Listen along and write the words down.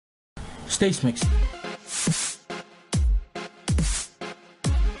Stay Smixy.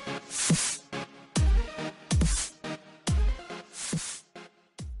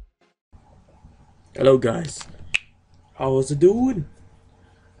 Hello guys, how was it doing?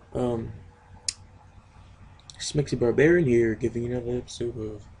 Smixy Barbarian here, giving you another episode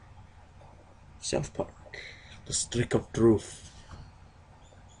of South Park, The Stick of Truth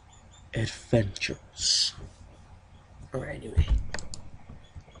Adventures. Alright, anyway.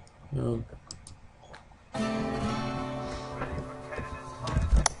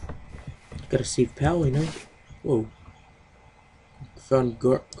 Gotta save power, you know? Whoa. Found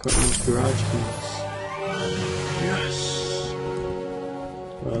Cartman's garage keys. Yes!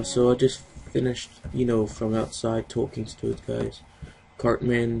 So I just finished, from outside talking to those guys.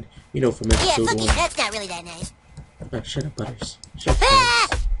 Cartman, from episode 1. Yeah, that's not really that nice. Oh, shut up, Butters. Shut up,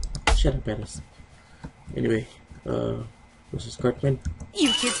 Butters. Shut up, Butters. Anyway, this is Cartman.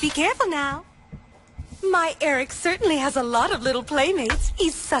 You kids be careful now. My Eric certainly has a lot of little playmates.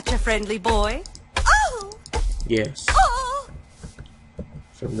 He's such a friendly boy. Oh! Yes. Oh!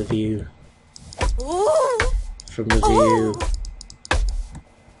 From the view. Ooh! From the view. Oh!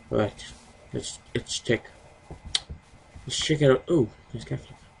 Right. Let's check. Let's check it out. Oh, there's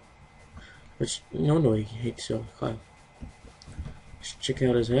Catholic. No, he hates Kyle. Let's check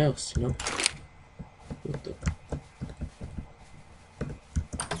out his house, What the?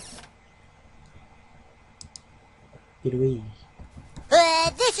 Get away.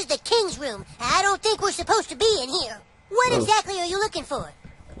 This is the king's room. I don't think we're supposed to be in here. What exactly are you looking for?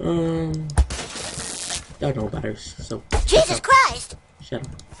 Don't know about hers, so... Jesus Christ! Shut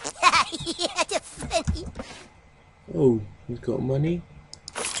up. Yeah, that's funny. Oh, he's got money?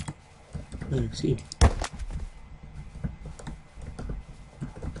 Let's see.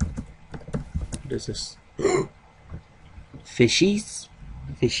 What is this? Fishies?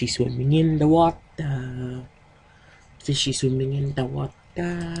 Fishy swimming in the water. Fishy swimming in the water.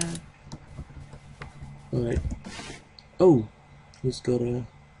 Alright. Oh, he's got a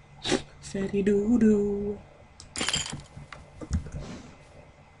fatty doo-doo.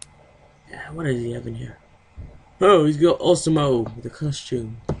 What does he have in here? Oh, he's got Osimo, the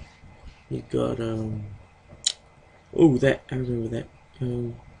costume. He got, oh, that, I remember that.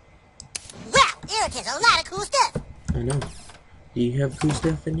 Wow, Eric has a lot of cool stuff. I know. Do you have cool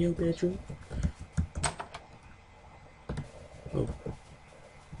stuff in your bedroom? Oh.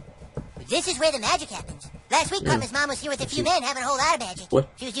 This is where the magic happens. Last week, Cartman's mom was here with a few men having a whole lot of magic. What?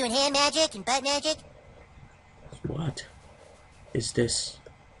 She was doing hand magic and butt magic. What is this?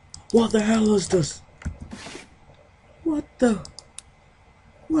 What the hell is this? What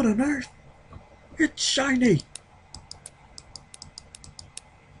on earth? It's shiny!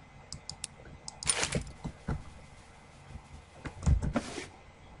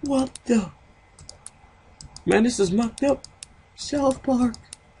 What the? Man, this is mucked up. South Park.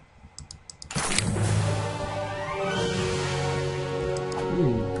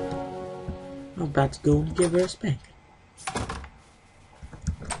 I'm about to go and give her a spank.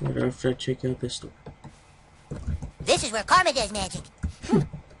 Right after I check out this store. This is where Cartman does magic. What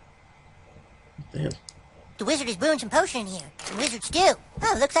the hell? The wizard is brewing some potion in here. Some wizard stew.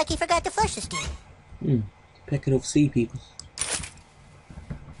 Oh, looks like he forgot to flush the stew. Pecking of sea people.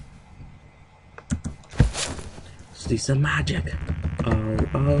 Let's do some magic.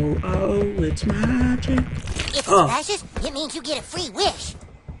 Oh, it's magic. If it splashes, it means you get a free wish.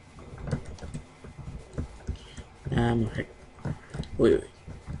 I'm alright. Wait.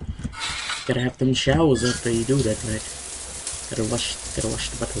 Gotta have them showers after you do that, right? Gotta wash the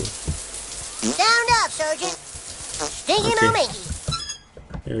butthole. Sound off, Sergeant. Stinky no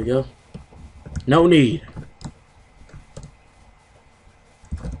makey. There we go. No need.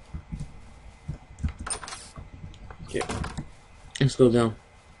 Okay. Let's go down.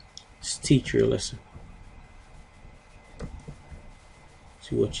 Let's teach her a lesson.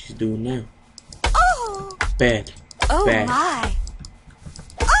 See what she's doing now. Oh! Bad. Oh Bad. my!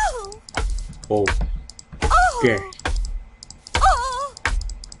 Oh! Oh. Oh! Okay. Oh!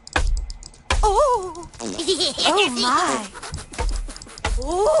 Oh! Oh my!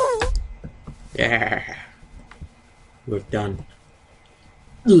 Oh! Yeah. We're done.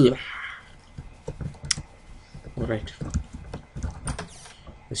 Ugh. Alright.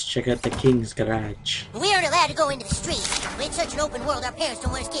 Let's check out the king's garage. We aren't allowed to go into the street. It's such an open world, our parents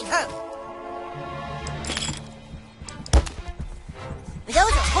don't want us getting hurt. Those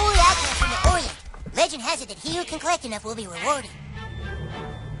are holy items from the Orient. Legend has it that he who can collect enough will be rewarded.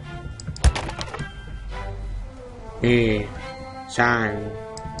 Hey, son.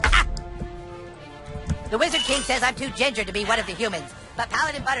 The Wizard King says I'm too ginger to be one of the humans. but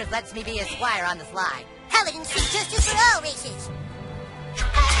Paladin Butters lets me be his squire on the sly. Paladins seek justice for all races.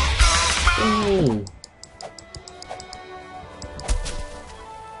 Oh.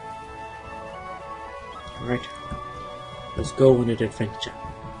 Alright. Let's go on an adventure.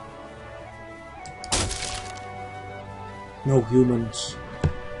 No humans.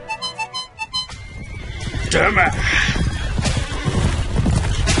 Damn it!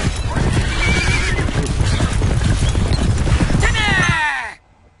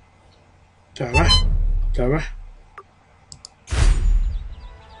 Tara! Tara!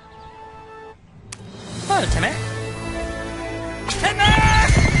 Oh, Timmy.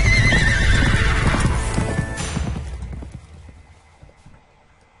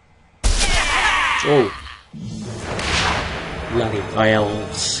 Oh! Bloody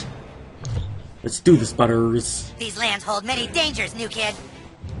elves! Let's do this, Butters! These lands hold many dangers, new kid.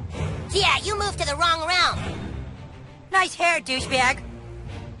 Yeah, you moved to the wrong realm. Nice hair, douchebag.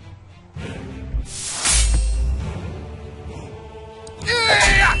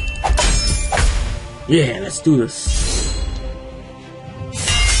 Yeah, let's do this!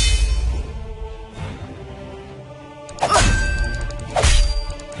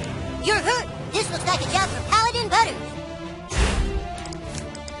 You're hurt. This looks like a job for Paladin Butters.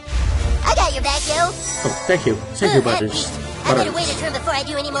 I got your back, yo. Oh, thank you. Thank you, Butters. I better wait a turn before I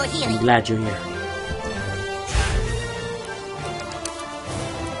do any more healing. I'm glad you're here.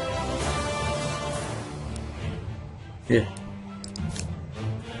 Yeah.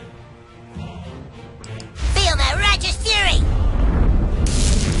 Feel my righteous fury.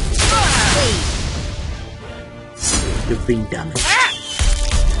 You've been damaged.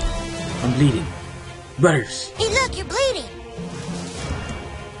 I'm bleeding. Butters! Hey, look, you're bleeding.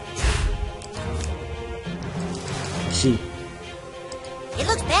 See. It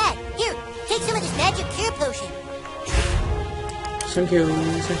looks bad. Here, take some of this magic cure potion. Thank you.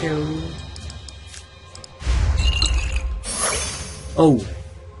 Thank you. Oh.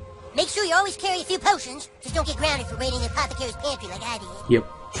 Make sure you always carry a few potions. Just don't get grounded for raiding the apothecary's pantry like I did. Yep.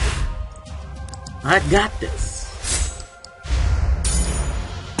 I got this.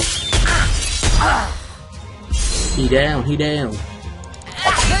 He down, he down.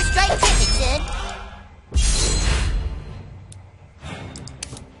 First strike tripping, son.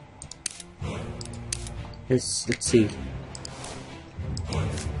 Let's see.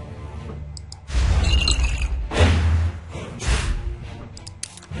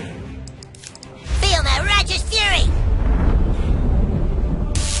 Feel my righteous fury.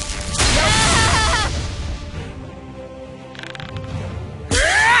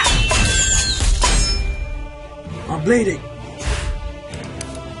 I'm bleeding.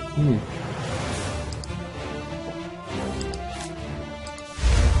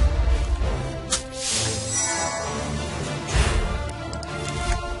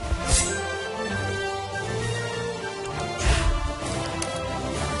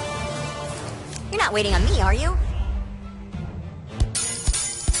 You're not waiting on me, are you?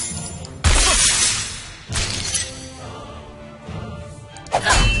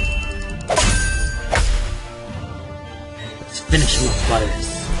 Let's finish him off, Butters.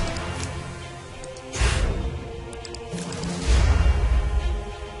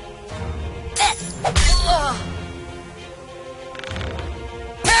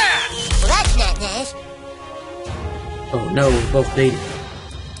 Well, that's not nice. Oh no, we're both bleeding.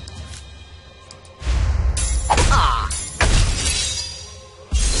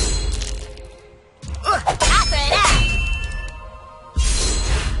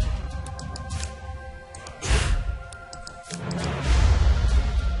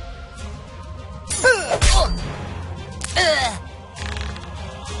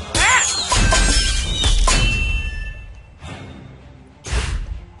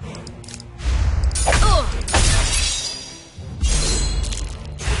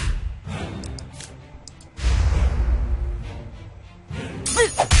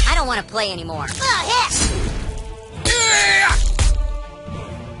 I don't want to play anymore. Oh, heck!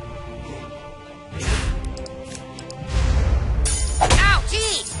 Ow,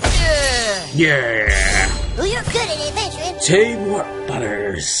 jeez! Yeah! Well, you're good at adventuring. Teamwork,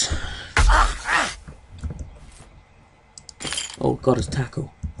 Butters. Oh, got his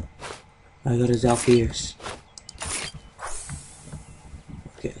tackle. I got his elf ears.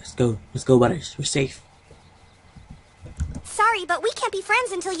 Okay, let's go. Let's go, Butters. We're safe. Sorry, but we can't be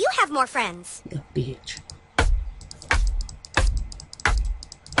friends until you have more friends. Yeah, bitch.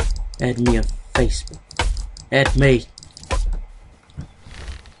 Add me on Facebook. Add me.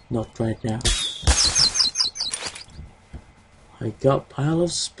 Not right now. I got a pile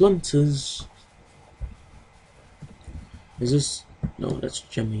of splinters. Is this No, that's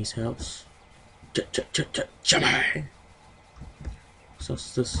Jimmy's house. Jimmy! So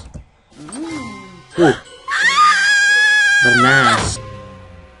what's this? Ooh. Very nice.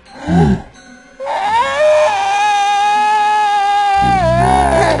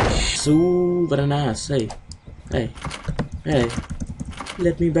 So very nice. Hey. Hey. Hey.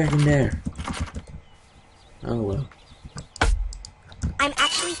 Let me back in there. Oh well. I'm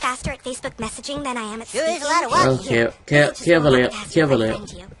actually faster at Facebook messaging than I am at Sure speaking. is a lot of watching here. Carefully.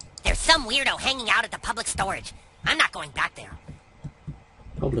 There's some weirdo hanging out at the public storage. I'm not going back there.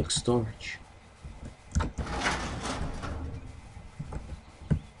 Public storage.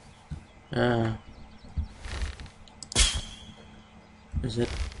 Is it?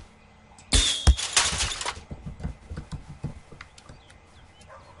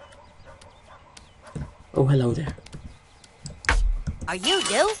 Oh, hello there. Are you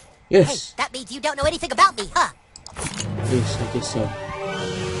new? Yes. Hey, that means you don't know anything about me, huh? Yes, I guess so.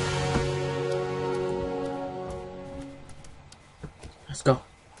 Let's go.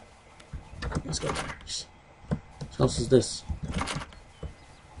 Let's go, Butters. What else is this?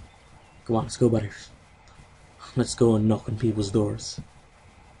 Come on, let's go, Butters. Let's go and knock on people's doors.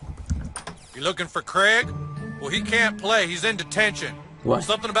 You looking for Craig? Well, he can't play. He's in detention. What?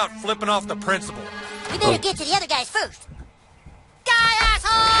 Something about flipping off the principal. We better get to the other guys first. Die,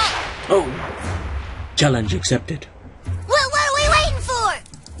 asshole! Oh! Challenge accepted. Well, what are we waiting for?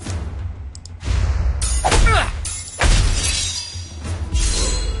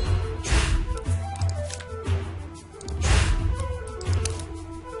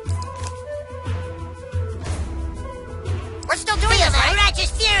 We're still doing Feel this, my right?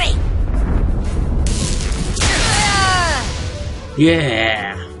 righteous fury!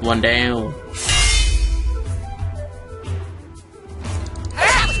 Yeah! One down.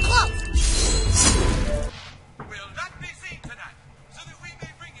 That was close! Will not be seen tonight, so that we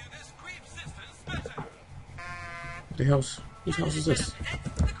may bring you this creep sister's special. The house? Whose house is this?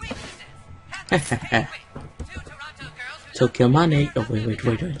 Took your money. Oh, wait.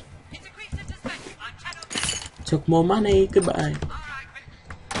 Took more money. Goodbye.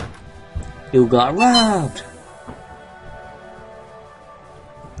 You got robbed.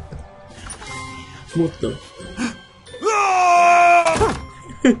 What the?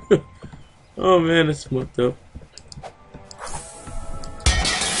 Oh man, it's smoked up.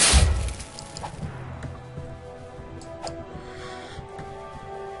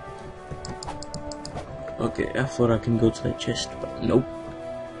 Okay, I thought I can go to that chest, but nope.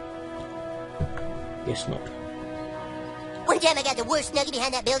 Guess not. One time I got the worst nugget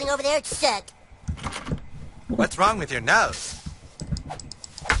behind that building over there. It sucked. What's wrong with your nose?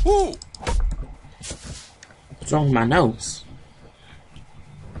 Ooh! What's wrong with my nose?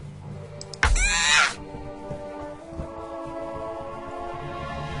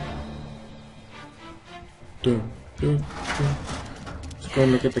 Let's go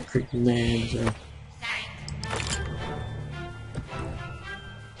look at the creepy man's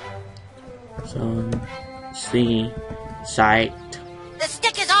see sight. The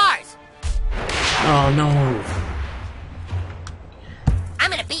stick is ours! Oh no. I'm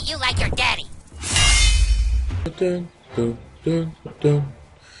gonna beat you like your daddy.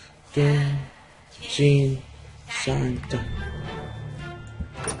 Gene Santa.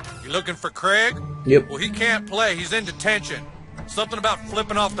 You looking for Craig? Yep. Well, he can't play. He's in detention. Something about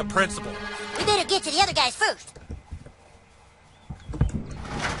flipping off the principal. We better get to the other guys first.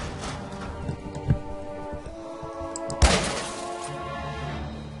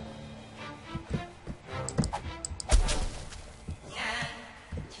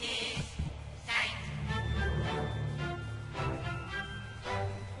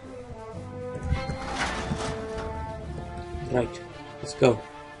 Right, let's go.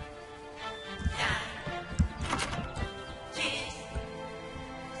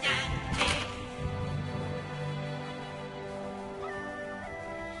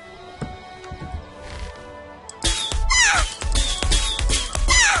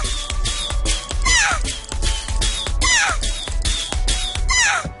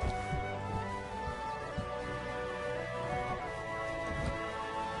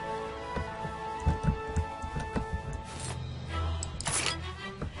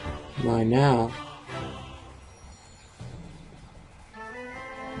 Why now?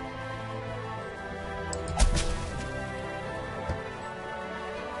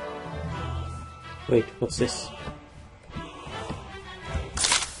 Wait, what's this?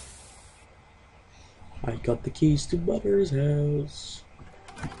 I got the keys to Butters' house.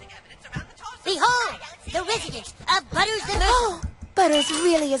 Behold, the residence of Butters the Mercer. Oh, Butters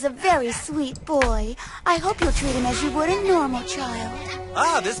really is a very sweet boy. I hope you'll treat him as you would a normal child.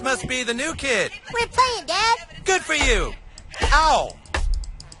 Ah, this must be the new kid. We're playing, Dad. Good for you. Ow!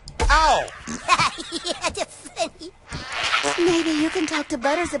 Ow! Yeah, that's funny. Maybe you can talk to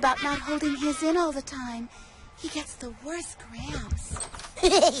Butters about not holding his in all the time. He gets the worst cramps.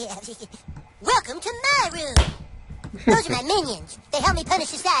 Welcome to my room. Those are my minions. They help me punish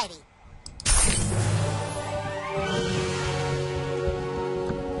society.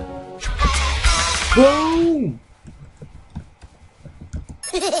 Boom!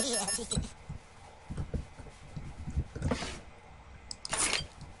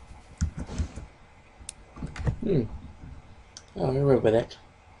 Oh, I remember that.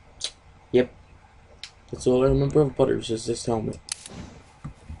 Yep. That's all I remember of Butters is this helmet.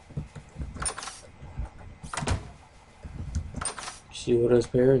 See what his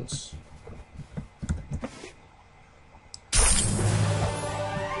parents.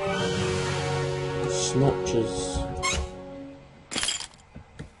 Snotches.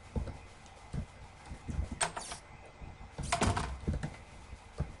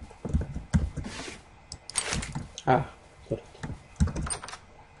 Ah, got it.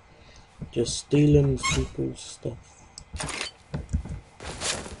 Just stealing people's stuff.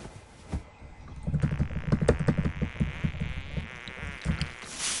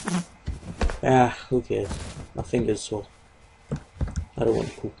 Ah, who cares? My finger's sore. I don't want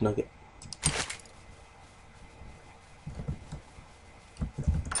a cooked nugget.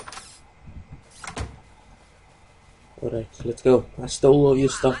 Alright, let's go. I stole all your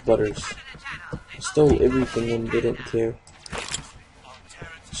stuff, Butters. I stole everything and didn't care.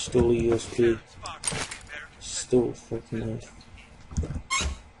 Stole a USB. Stole a freaking knife.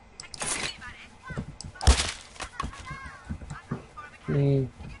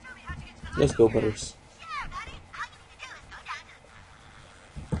 Let's go, Butters.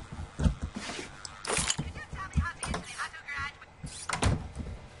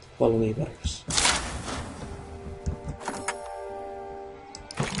 Follow me, Butters.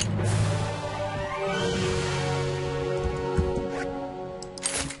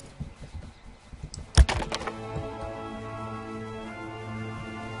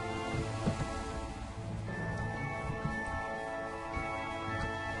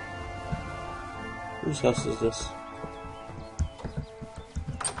 Whose house is this?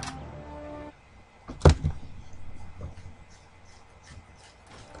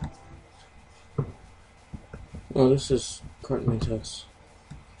 Oh, this is Cartman's house.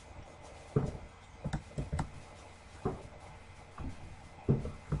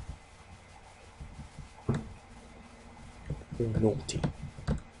 You're naughty.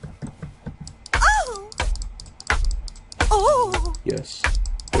 Oh! Oh! Yes.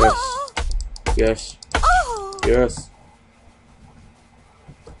 Yes. Oh! Yes. Oh! Yes.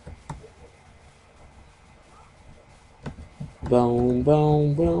 Boom,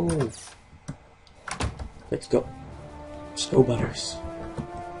 boom, boom. Let's go. Let's go, Butters.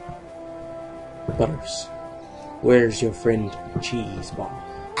 Butters. Where's your friend Cheeseball?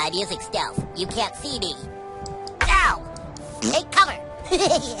 I'm using stealth. You can't see me. Ow! Take cover.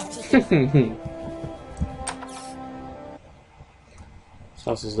 Whose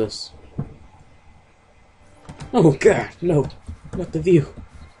house is this? Oh God, no. Not the view.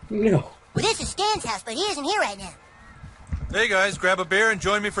 No. Well, this is Stan's house, but he isn't here right now. Hey guys, grab a beer and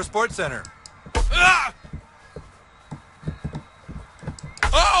join me for Sports Center. Ah!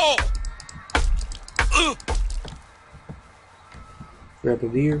 Oh! Ugh! Grab a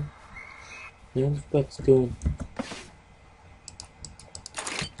beer. Yeah, let's go.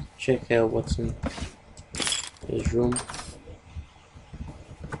 Check out what's in his room.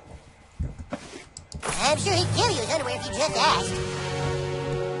 I'm sure he'd give you his underwear if you just asked.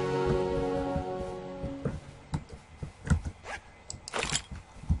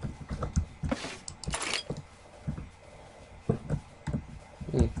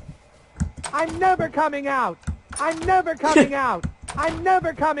 I'm never coming out! I'm never coming out! I'm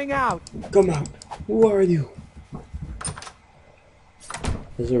never coming out! Come out. Who are you?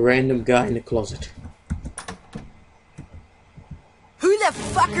 There's a random guy in the closet. Who the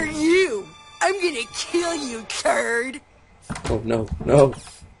fuck are you? I'm gonna kill you, turd! Oh no, no.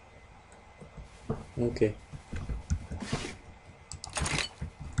 Okay.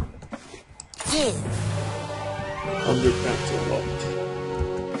 Dude. Underpants are locked.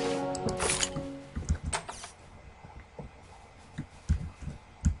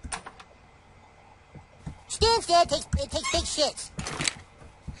 Stan's dad takes big shits.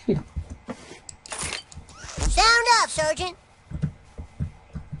 Sound up, Sergeant.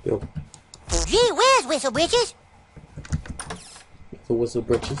 Yo. Gee whiz, Whistle Britches. for whistle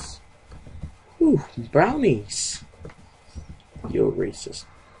britches. Ooh, brownies. You're racist.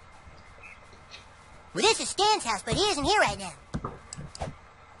 Well, this is Stan's house, but he isn't here right now.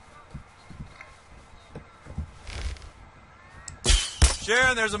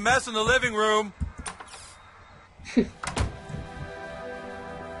 Sharon, there's a mess in the living room.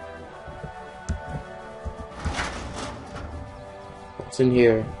 What's in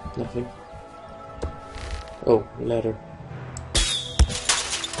here? Nothing. Oh, letter.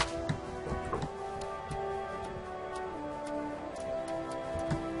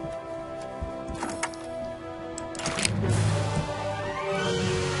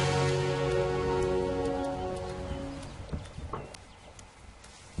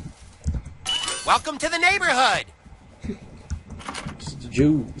 Welcome to the neighborhood. It's the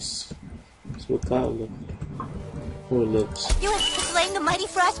Jews. That's what Kyle looked. Or looks. You have slain the mighty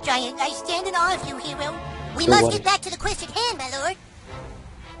frost giant. I stand in awe of you, hero. We So must what? get back to the quest at hand, my lord.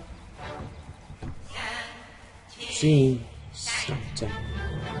 See something.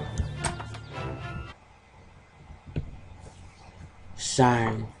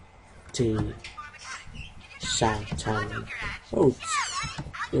 Sign T. Sign. Oh,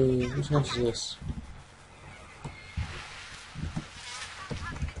 whose house is this?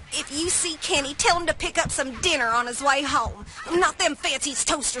 If you see Kenny, tell him to pick up some dinner on his way home. Not them fancy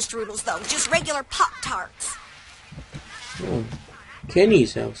toaster strudels, though. Just regular Pop-Tarts. Oh,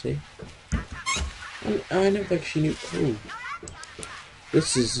 Kenny's house, eh? I never actually knew. Oh,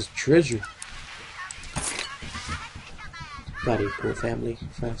 this is a treasure. Body poor family,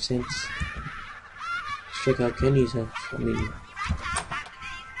 5 cents. Let's check out Kenny's house. I mean,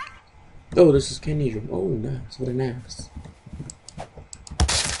 oh, this is Kenny's room. Oh, nice. What a nice.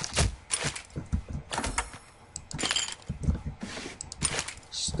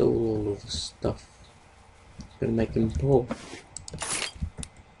 Stole all of the stuff. Gonna make him poor.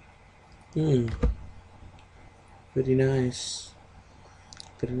 Pretty nice.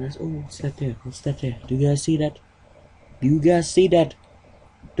 Pretty nice. Oh, what's that there? What's that there? Do you guys see that? Do you guys see that?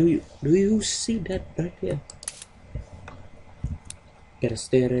 Do you see that right there? Gotta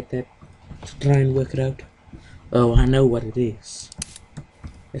stare at that to try and work it out. Oh, I know what it is.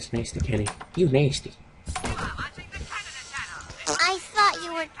 That's nasty, Kenny. You nasty. I thought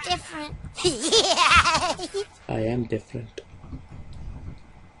you were different. Yeah. I am different.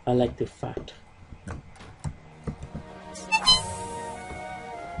 I like to fight.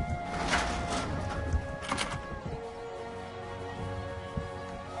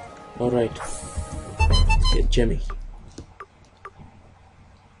 Alright. Get Jimmy.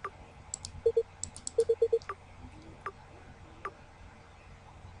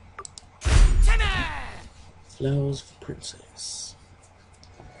 Flowers for Princess.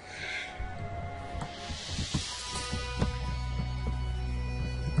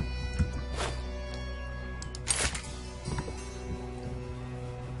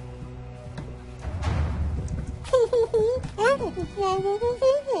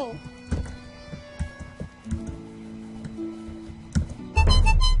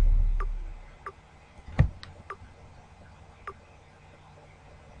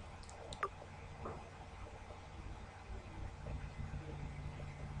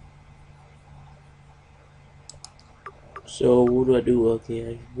 So what do I do?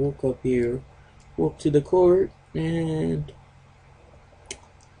 Okay, I walk up here, walk to the court, and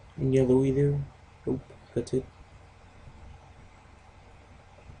any other way there? Nope, that's it.